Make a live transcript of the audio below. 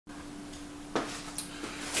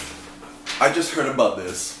I just heard about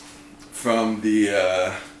this from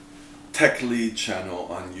the Tech Lead channel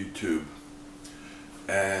on YouTube,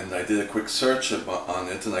 and I did a quick search on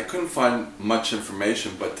it, and I couldn't find much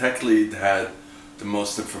information, but Tech Lead had the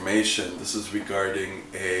most information. This is regarding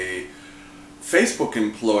a Facebook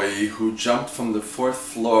employee who jumped from the fourth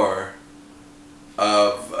floor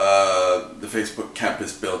of the Facebook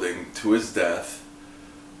campus building to his death,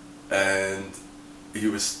 and he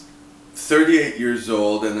was 38 years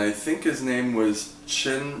old, and I think his name was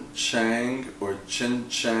Chin Chang or Chin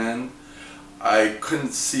Chan. I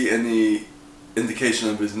couldn't see any indication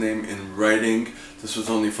of his name in writing. This was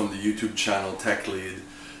only from the YouTube channel Tech Lead,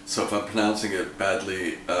 so if I'm pronouncing it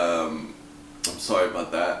badly, I'm sorry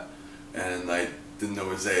about that. And I didn't know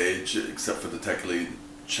his age except for the Tech Lead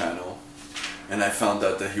channel. And I found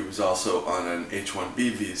out that he was also on an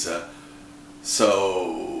H-1B visa,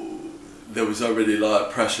 so there was already a lot of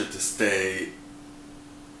pressure to stay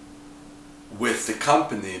with the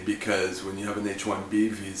company, because when you have an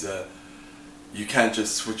H-1B visa, you can't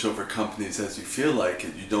just switch over companies as you feel like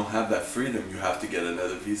it. You don't have that freedom. You have to get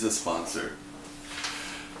another visa sponsor.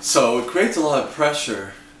 So it creates a lot of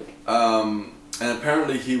pressure. And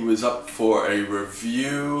apparently he was up for a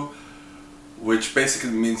review, which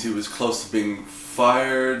basically means he was close to being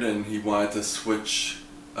fired, and he wanted to switch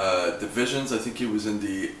divisions. I think he was in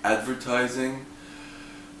the advertising,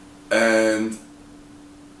 and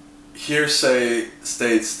hearsay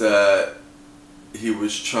states that he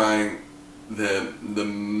was trying, the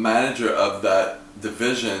manager of that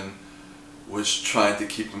division was trying to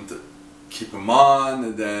keep him on,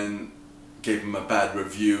 and then gave him a bad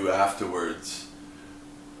review afterwards.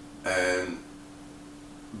 And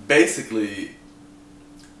basically,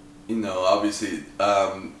 you know, obviously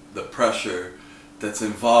the pressure that's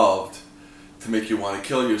involved to make you want to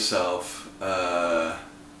kill yourself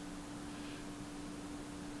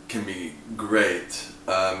can be great.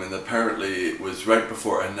 And apparently it was right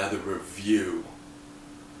before another review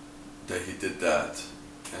that he did that,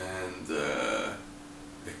 and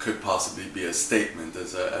it could possibly be a statement,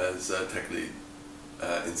 as Tech Lead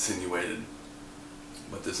insinuated,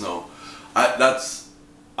 but there's no,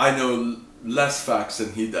 I know less facts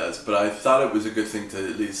than he does, but I thought it was a good thing to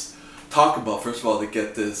at least talk about, first of all, to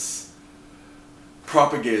get this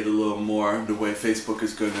propagated a little more, the way Facebook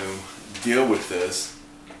is going to deal with this.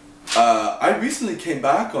 I recently came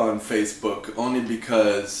back on Facebook only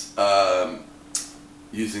because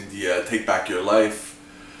using the Take Back Your Life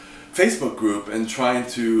Facebook group, and trying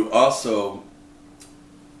to also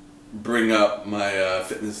bring up my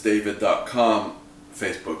fitnessdavid.com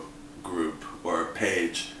Facebook group or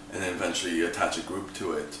page, and then eventually attach a group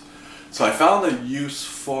to it. So I found a use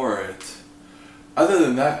for it. Other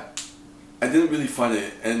than that, I didn't really find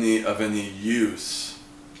any use.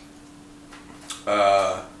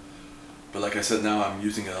 But like I said, now I'm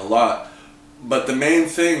using it a lot. But the main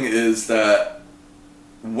thing is that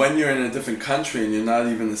when you're in a different country and you're not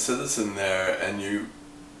even a citizen there, and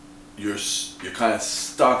you're kind of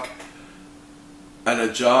stuck at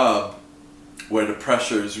a job where the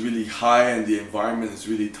pressure is really high and the environment is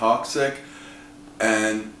really toxic,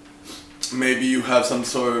 and maybe you have some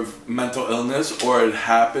sort of mental illness, or it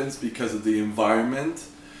happens because of the environment,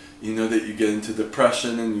 you know, that you get into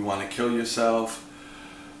depression and you want to kill yourself.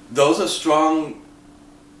 Those are strong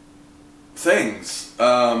things.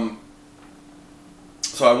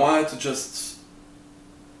 So I wanted to just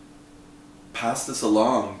pass this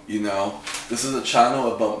along, you know. This is a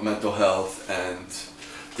channel about mental health and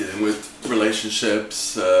dealing with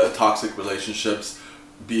relationships, toxic relationships,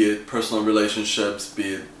 be it personal relationships,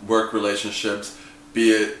 be it work relationships,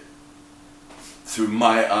 be it through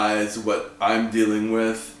my eyes, what I'm dealing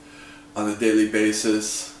with on a daily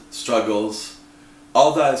basis, struggles.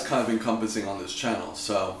 All that is kind of encompassing on this channel.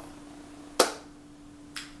 So,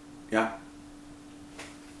 yeah.